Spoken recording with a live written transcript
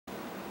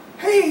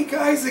Hey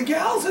guys and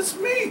gals, it's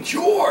me,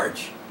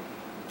 George,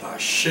 the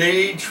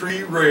Shade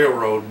Tree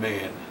Railroad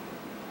Man.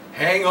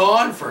 Hang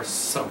on for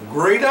some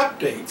great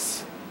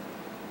updates.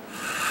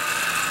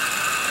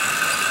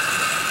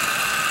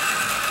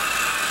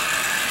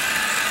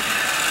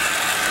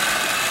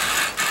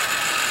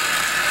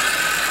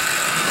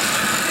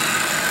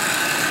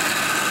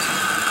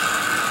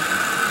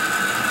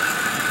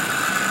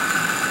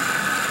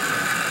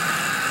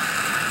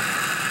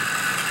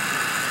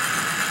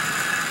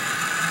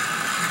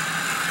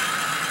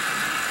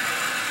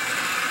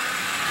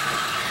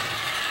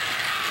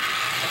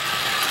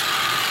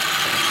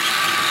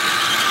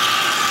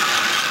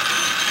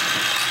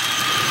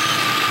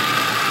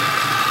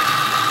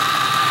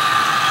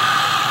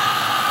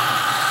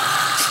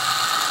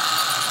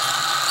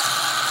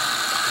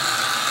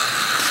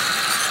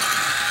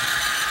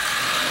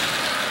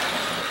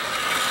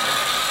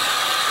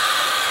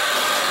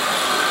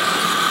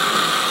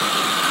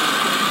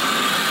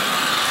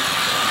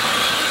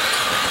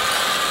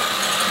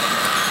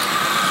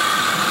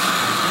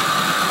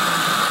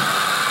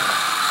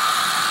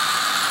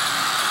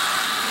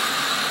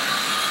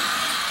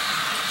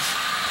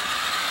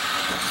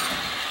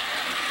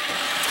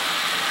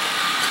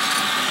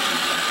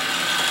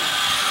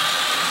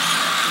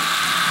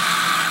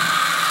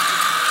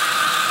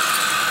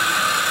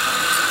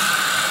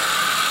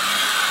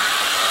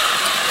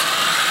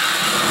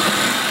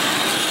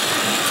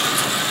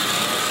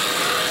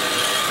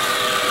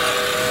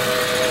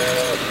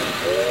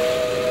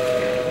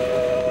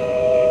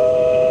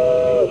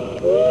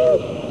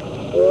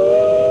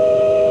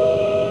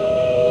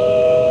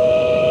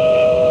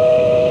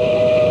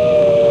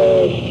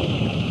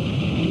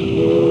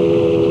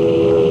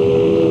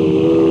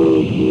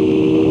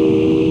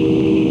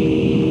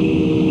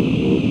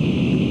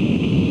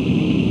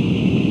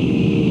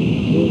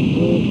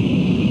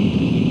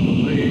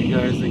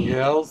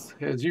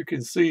 As you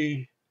can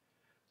see,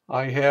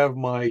 I have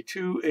my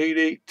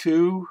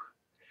 2882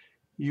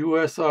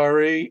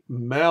 USRA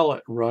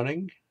Mallet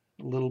running.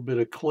 A little bit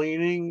of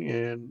cleaning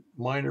and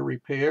minor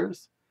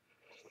repairs.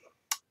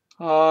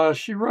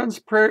 She runs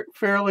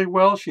fairly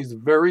well. She's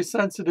very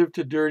sensitive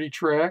to dirty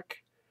track,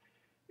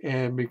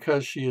 and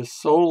because she is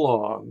so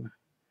long,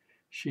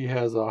 she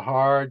has a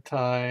hard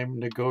time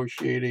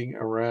negotiating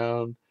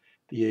around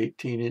the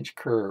 18-inch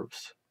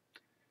curves.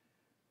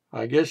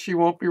 I guess she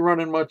won't be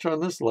running much on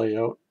this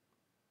layout,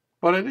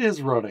 but it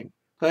is running.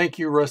 Thank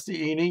you,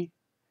 Rusty Eni,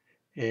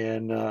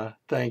 and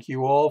thank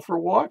you all for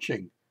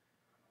watching.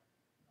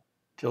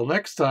 Till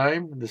next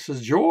time, this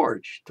is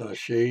George, the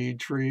Shade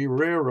Tree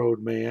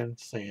Railroad Man,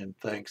 saying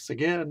thanks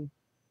again.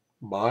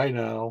 Bye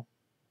now.